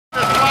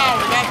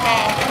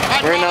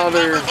now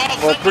they're,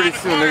 well, pretty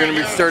soon they're going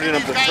to be starting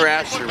up the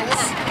thrashers.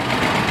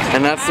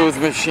 And that's those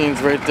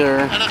machines right there.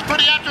 And it's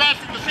pretty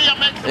interesting to see them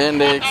make. And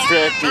they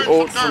extract the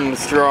oats from the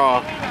straw.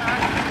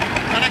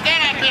 And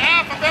again, on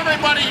behalf of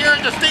everybody here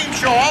at the Steam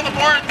Show, all the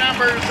board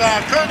members,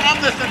 Kurt,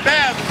 Lumdis, and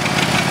Bev.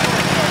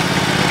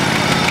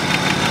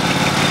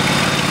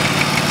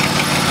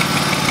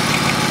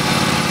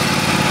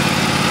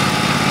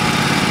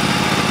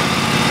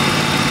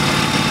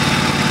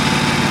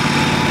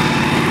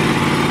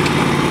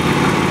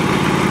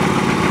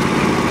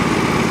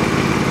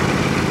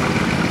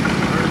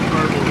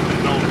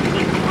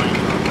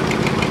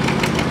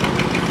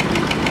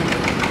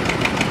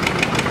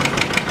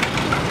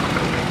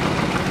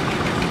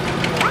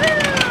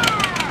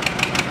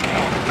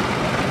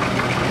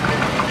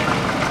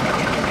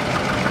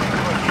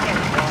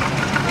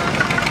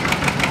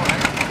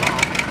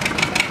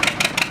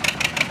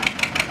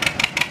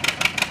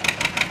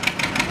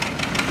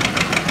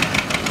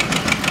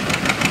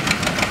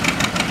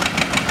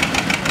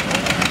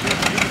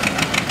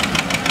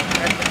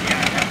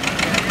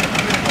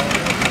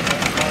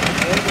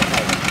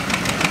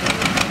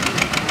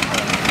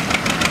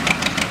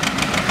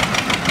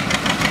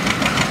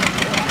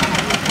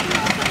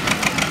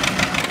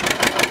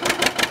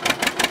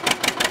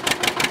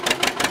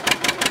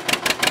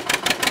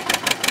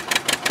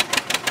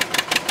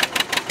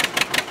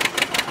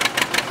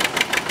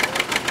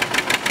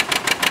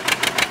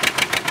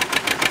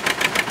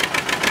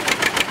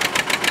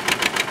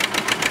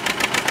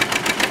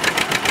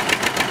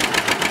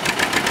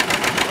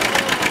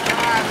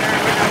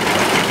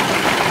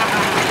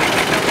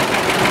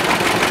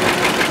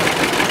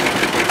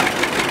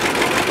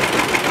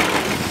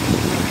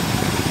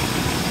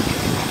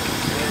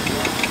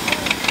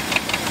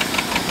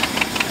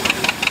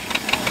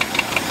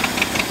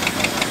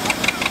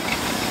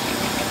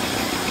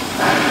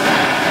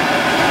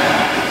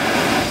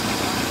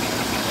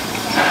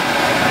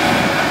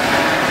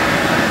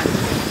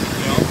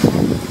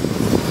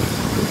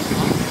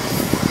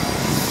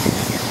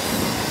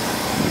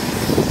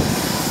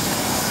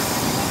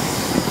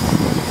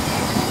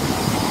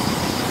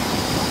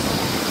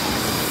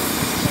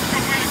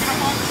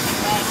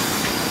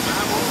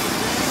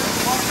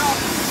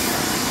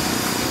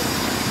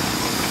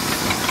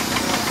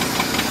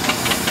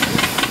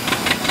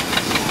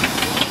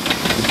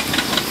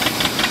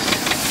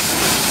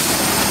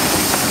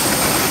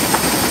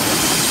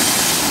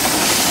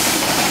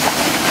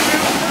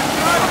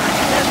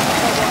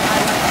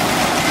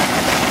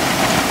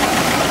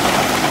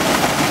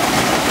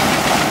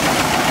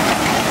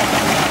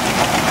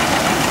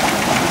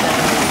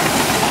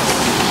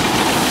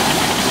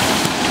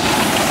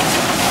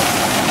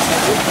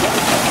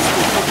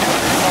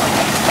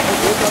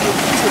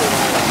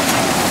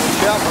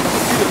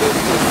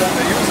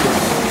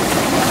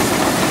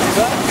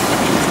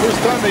 First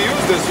time they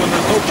use this when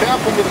there's no cap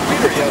under the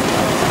feeder yet.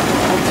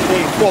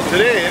 Well,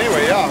 today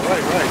anyway, yeah,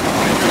 right.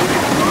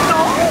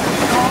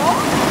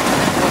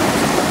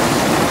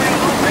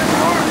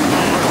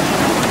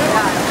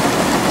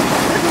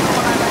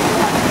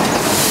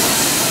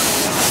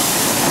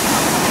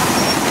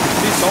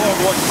 See, some are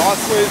going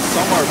crossways,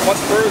 some are butt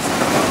first.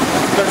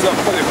 Depends on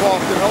how they fall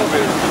off the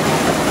elevator.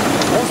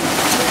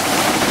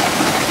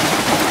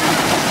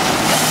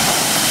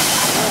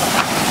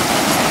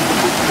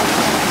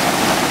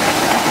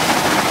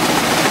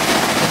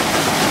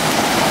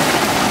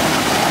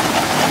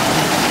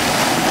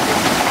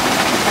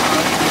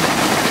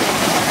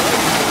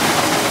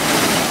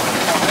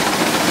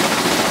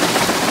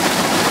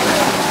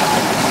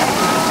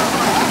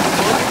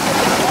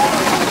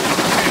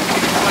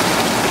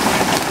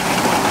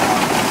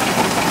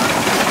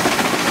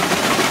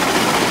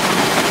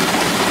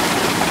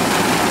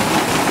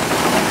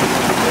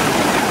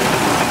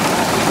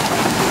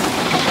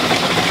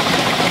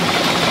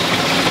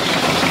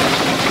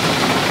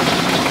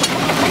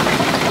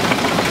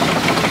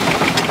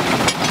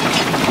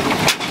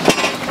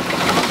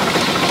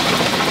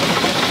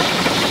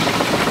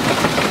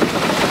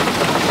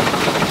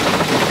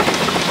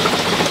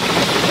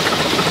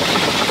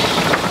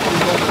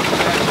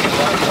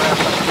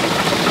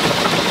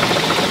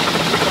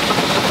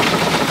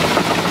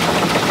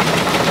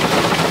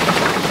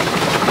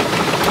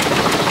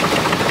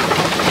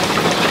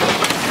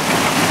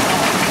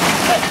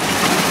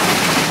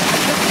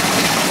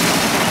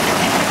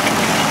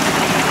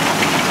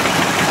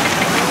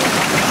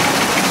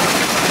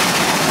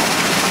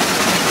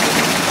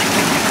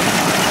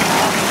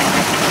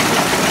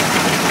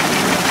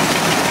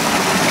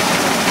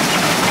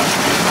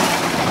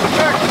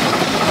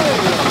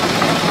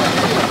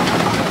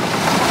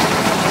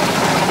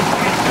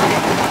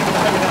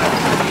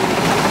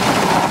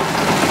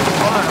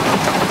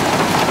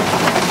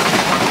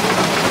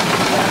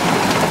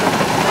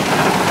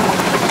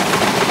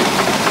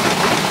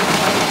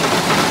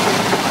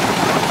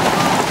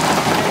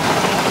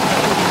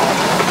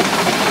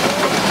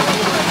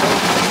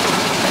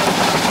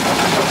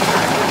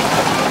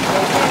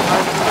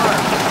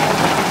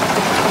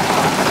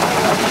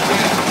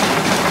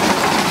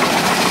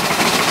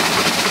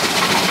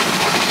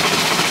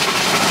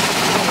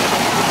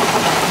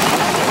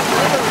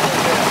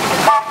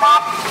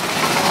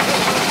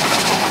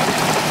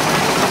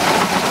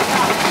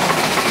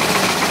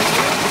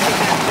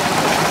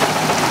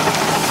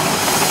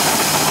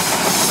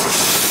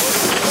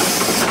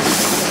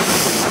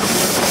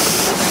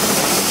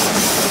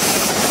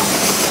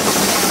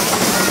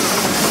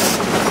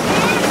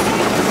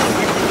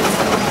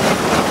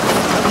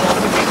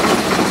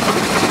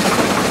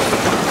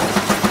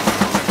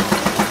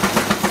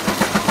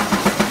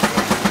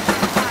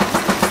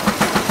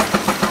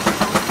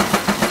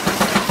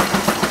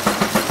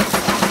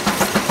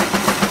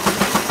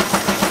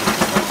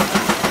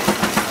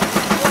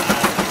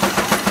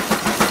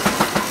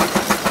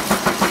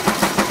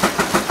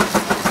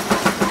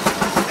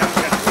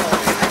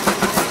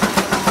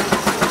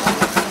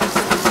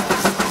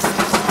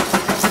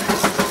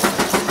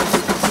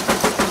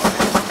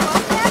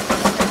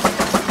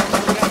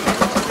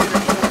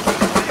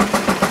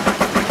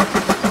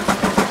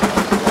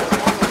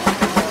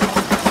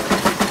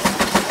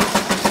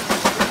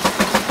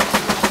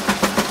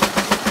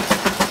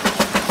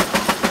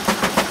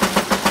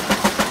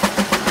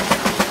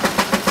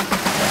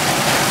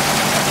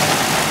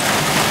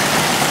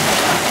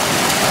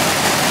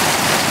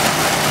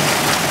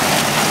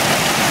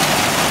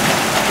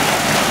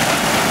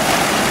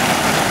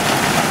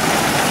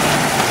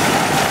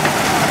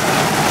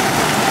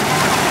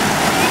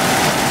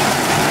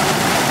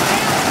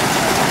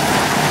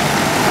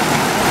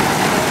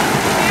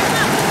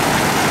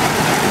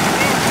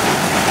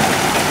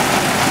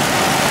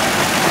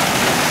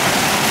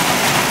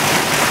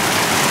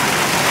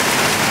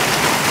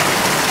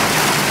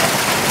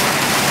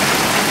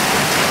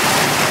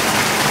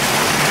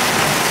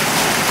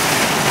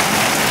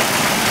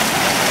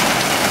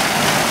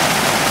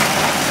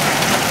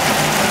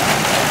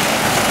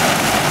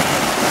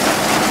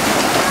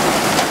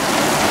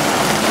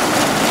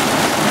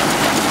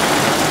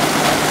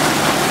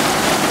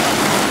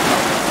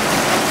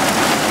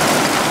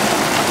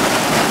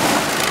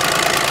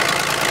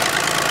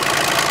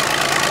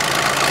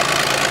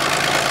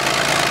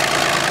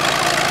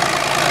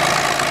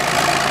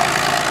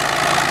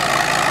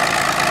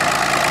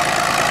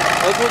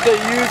 they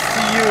used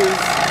to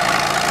use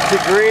to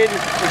grade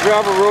the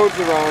gravel roads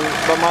around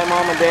by my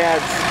mom and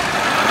dad's.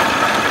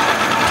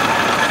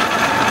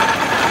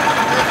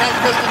 Here comes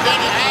Mr.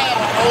 Denny Hale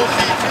on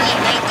OC3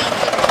 in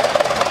 1960.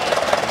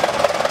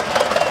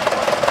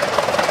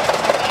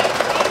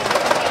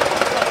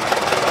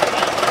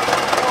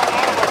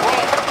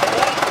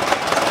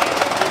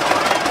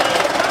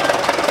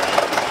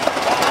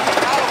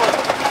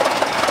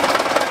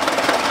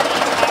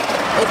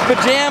 It's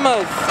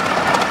pajamas.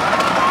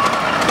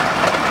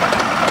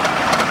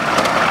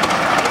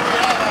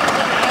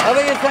 I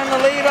think it's time to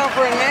lay it out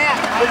for a nap.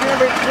 We're gonna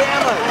be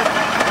pajamas.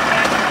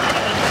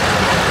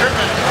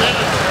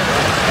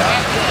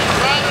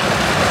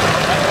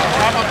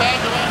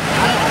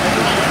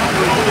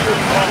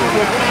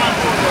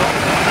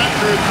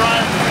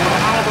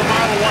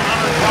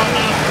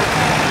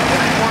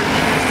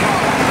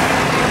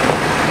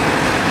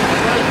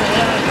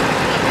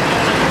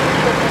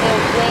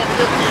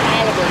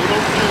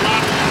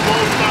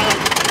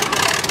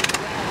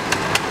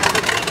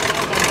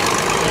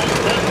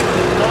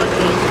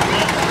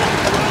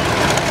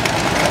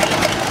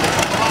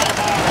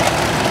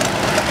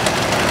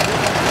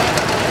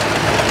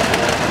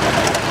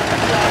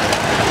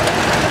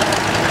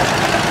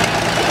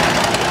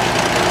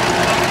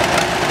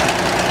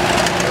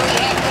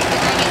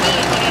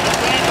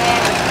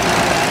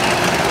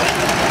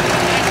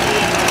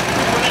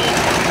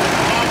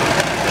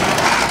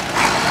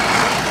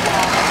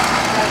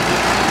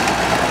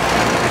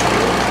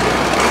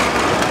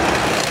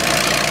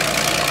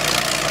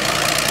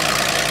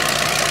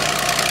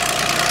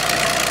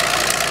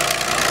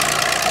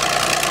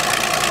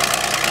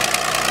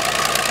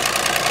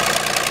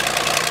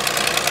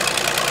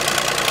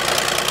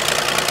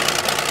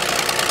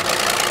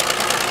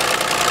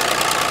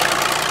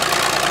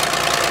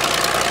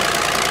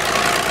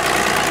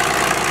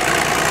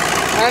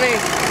 Honey,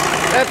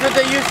 that's what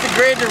they used to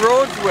grade the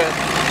roads with.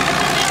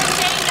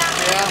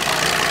 Yeah.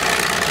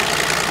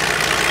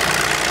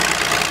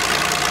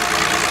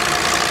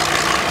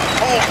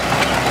 Oh,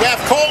 we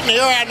have Colton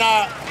here on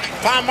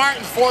Tom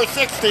Martin's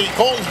 460.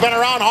 Colton's been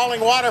around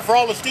hauling water for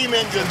all the steam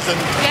engines and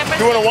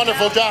doing a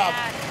wonderful job.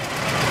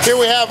 Here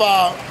we have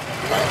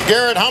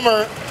Garrett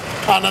Hummer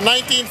on a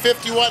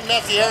 1951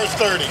 Messier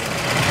 30.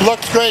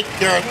 Looks great,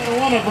 Garrett.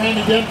 One of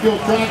Randy Denfield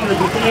tractors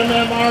with the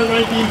MMR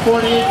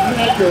 1948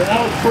 Edgar.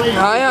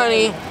 Hi,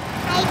 honey.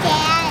 Hi,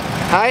 Dad.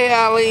 Hi,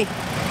 Allie.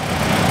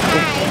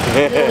 Hi.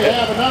 Here we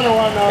have another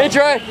one. Hey,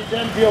 Troy. Randy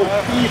Denfield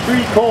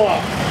E3 Co-op.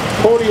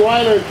 Cody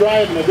Weiler is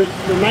driving it. This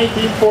is the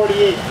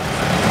 1948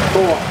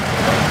 Co-op.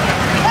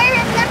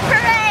 We're in the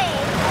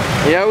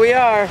parade. Yeah, we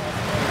are.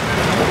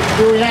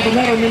 Here we have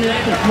another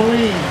Minneapolis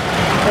Marine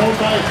owned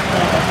by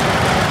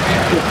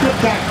the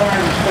Skipjack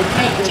Farms.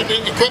 It's an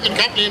equipment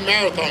company in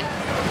Marathon.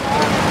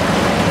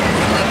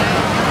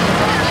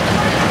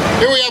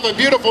 Here we have a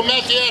beautiful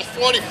Messier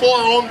 44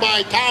 owned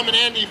by Tom and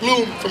Andy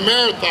Bloom from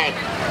Marathon.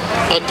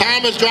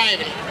 Tom is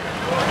driving it.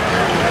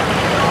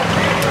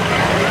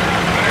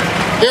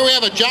 Here we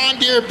have a John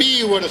Deere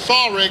B with a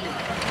saw rig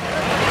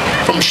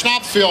from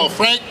Schnapsville.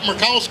 Frank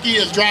Murkowski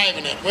is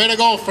driving it. Way to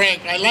go,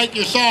 Frank. I like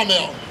your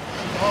sawmill.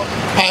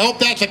 I hope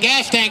that's a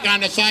gas tank on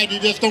the side. You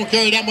just don't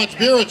carry that much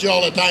beer with you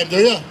all the time, do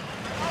you?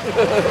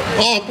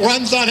 Oh, it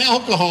runs on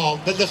alcohol.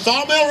 Does the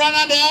sawmill run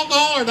on the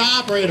alcohol or the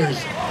operators?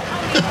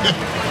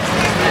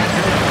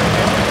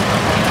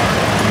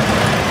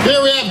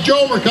 Here we have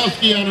Joe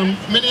Murkowski on a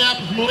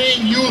Minneapolis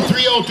Marine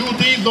U302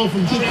 diesel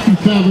from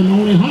 67.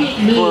 Only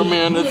 100 Poor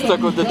man that's stuck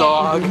with the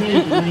dog. Jakey.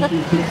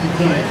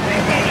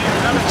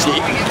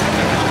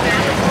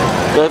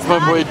 That's my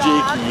boy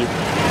Jakey.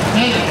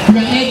 Hey, we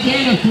got Ed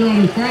Ganis here on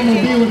his Farmer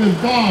B with his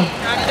dog.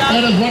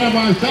 That is one of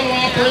our shuttle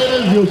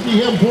operators. You'll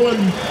see him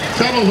pulling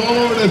shuttles all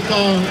over this,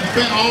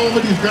 all over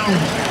these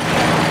grounds.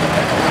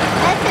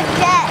 That's a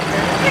jet.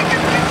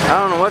 I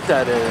don't know what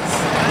that is.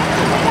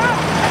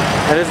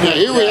 That isn't Yeah,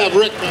 here we have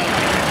Rick. There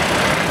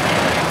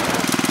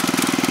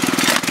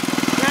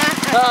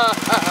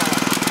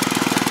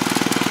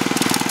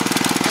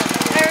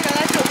we go,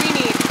 that's what we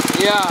need.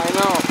 Yeah, I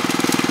know.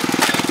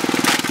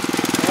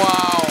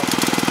 Wow.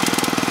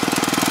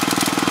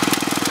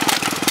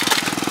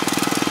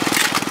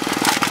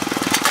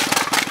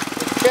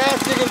 As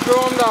fast as you can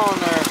throw them down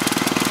there.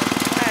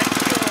 That's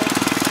cool.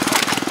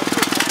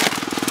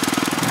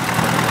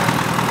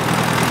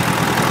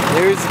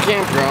 Here's the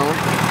campground.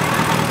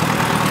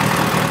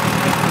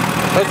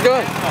 That's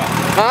good.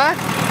 Huh?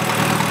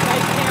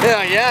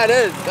 Yeah, it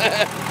is.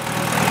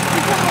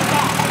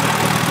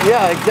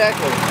 Yeah,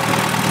 exactly.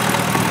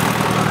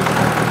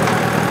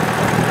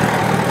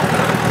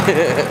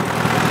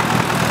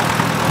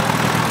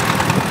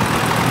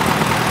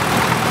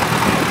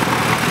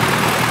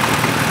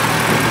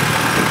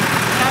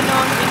 Now no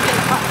one can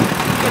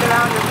get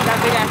around with that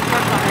big ass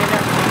truck behind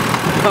us.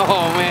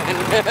 Oh man.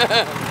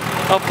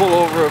 I'll pull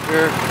over up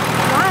here.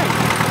 Why?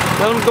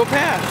 Let them go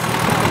past.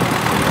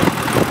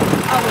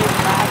 I'll wait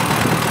for that.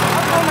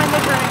 Oh my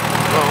liver.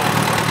 Oh.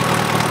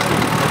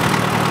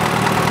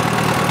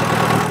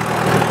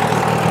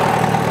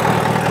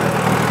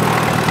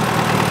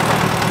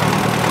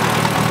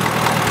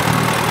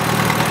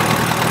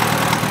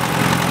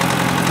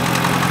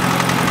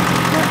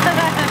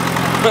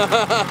 Screw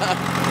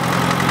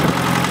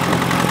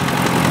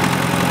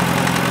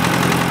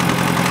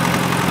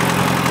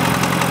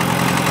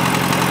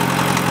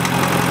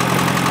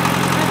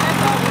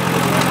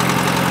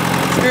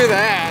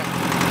that.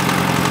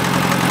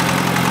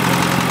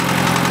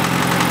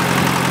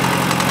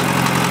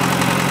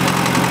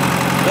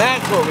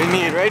 That's what we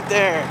need right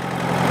there.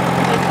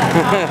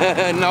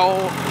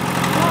 No.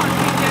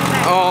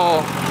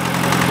 Oh.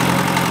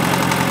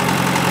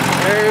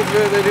 There's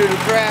where they do the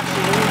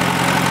crashing.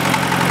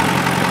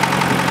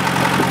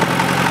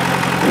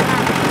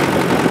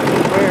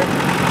 Where?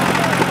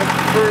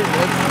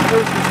 That's the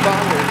first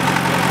responders.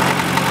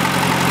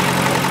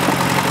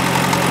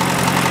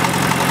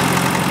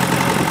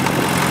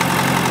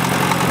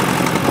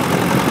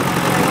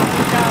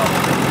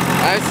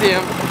 I see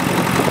him.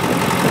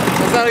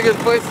 That's not a good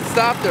place to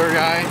stop there,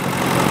 guy.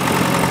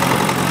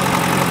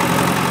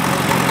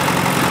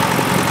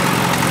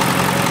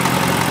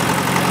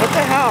 What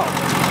the hell?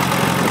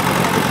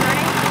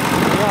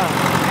 Yeah.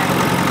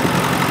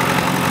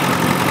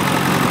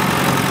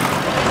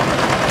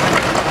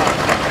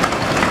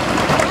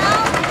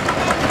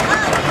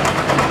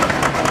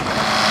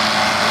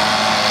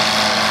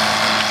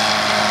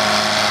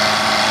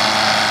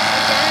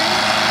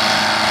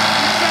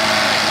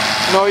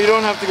 No, you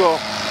don't have to go.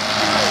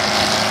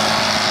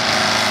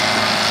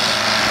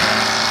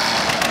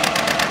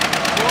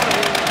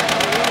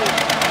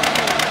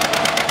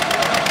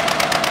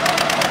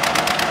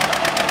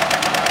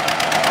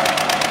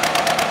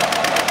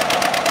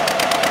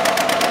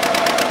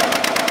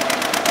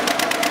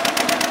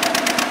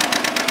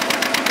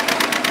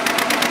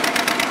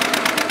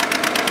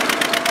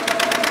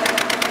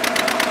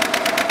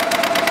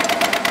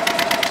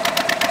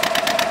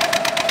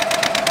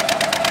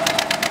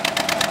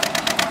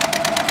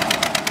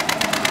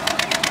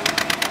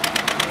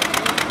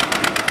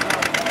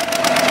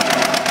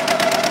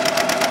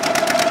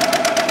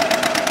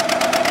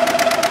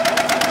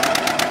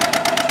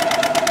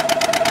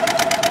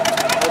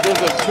 Those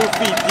are 2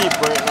 feet deep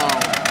right now.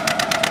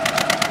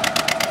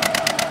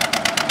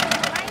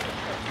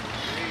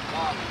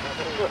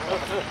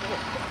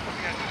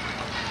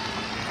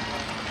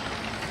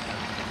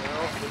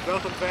 Well, there's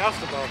nothing fast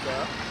about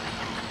that.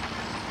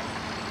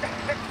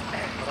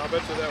 But I'll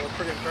bet you that was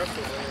pretty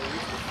impressive when they were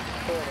used to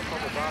pulling a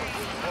couple bottoms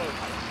in the hole.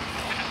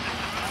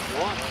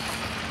 One.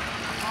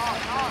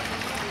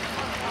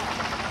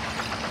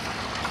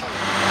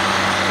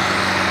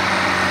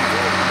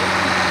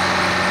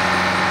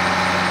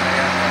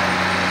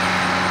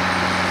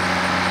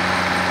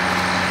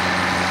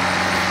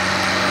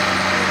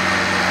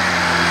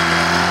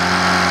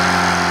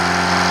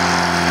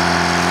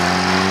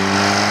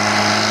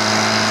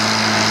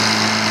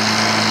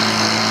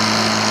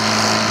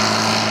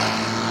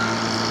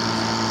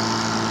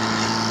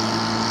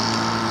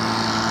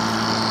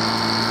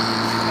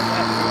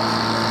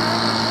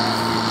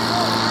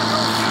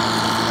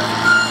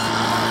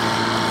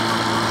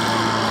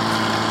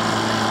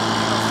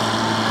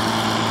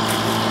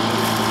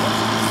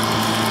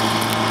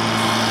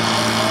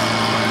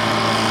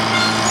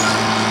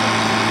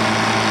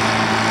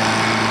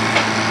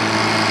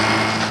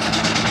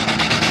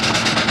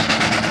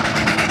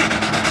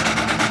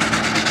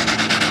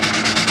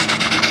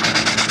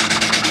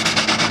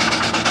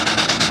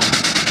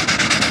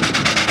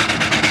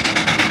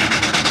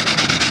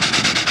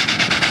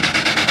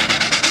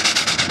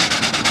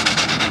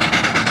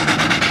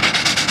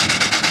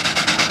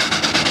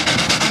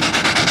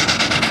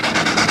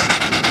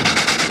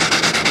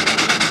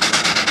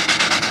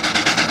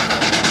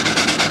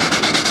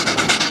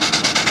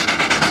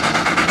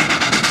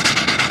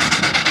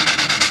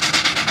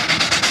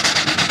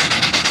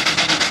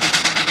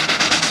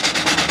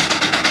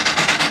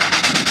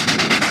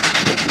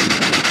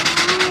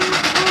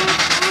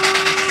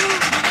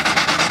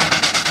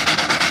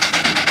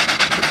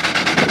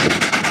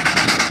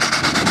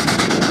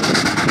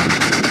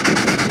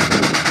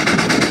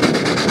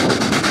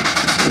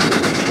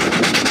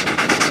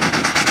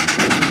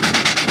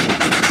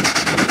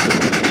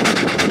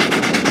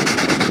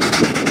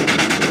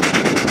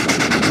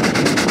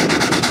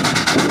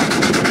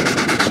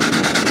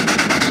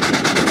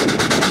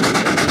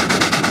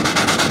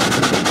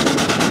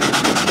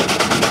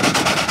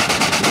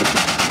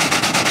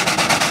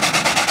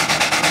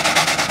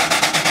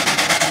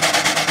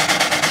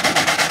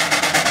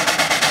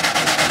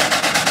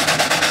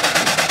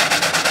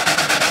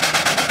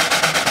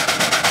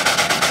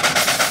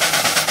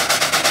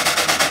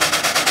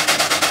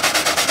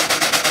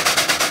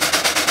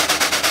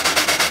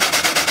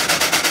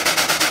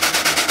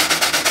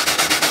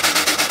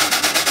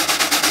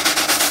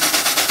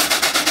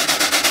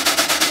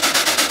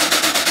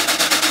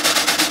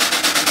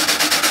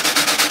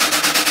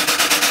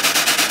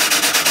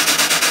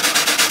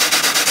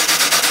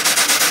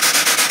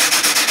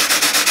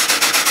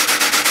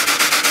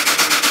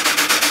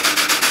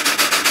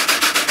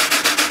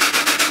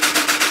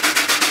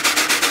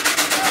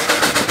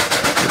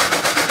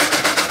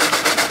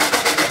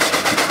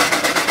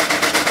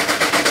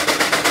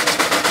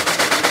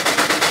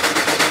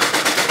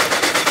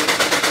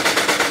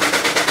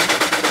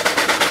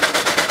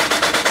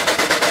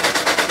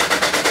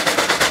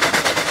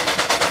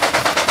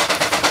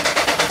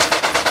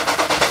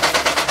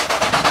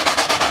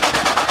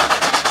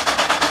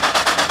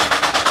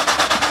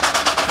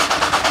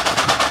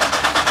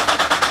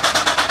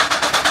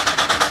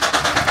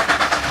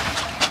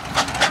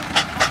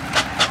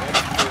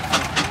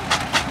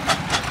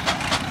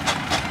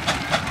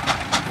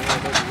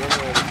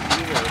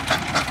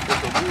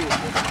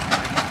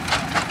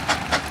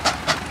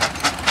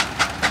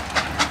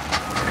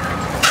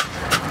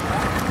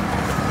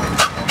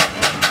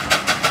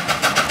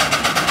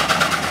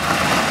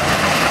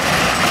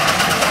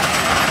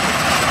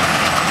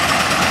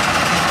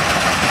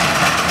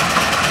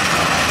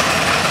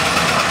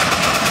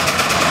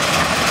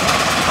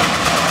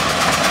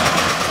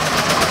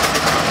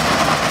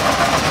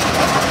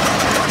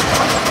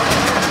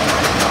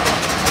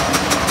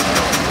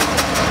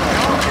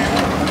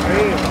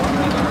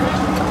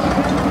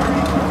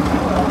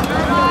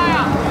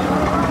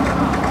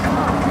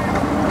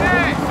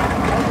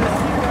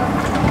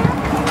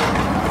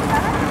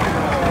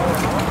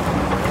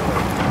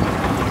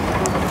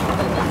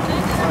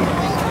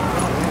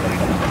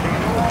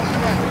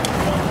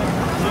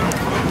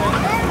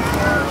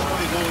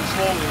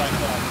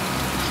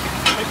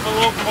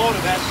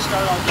 locomotive has to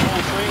start out the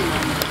whole train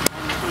on the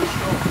first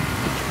stroke.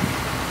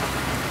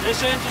 This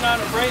engine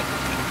on a brake,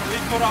 we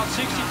put out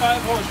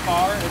 65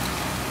 horsepower at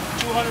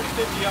 250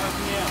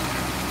 RPM.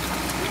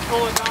 We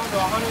pull it down to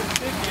 150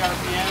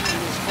 RPM and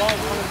it's 1,200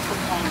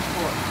 foot-pounds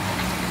torque.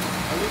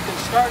 And we can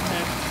start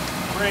that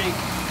brake,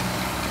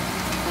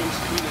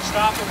 we can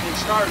stop it and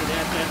start it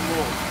at that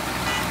load.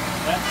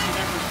 That's the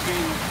difference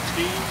between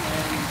steam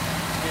and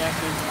gas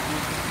engine.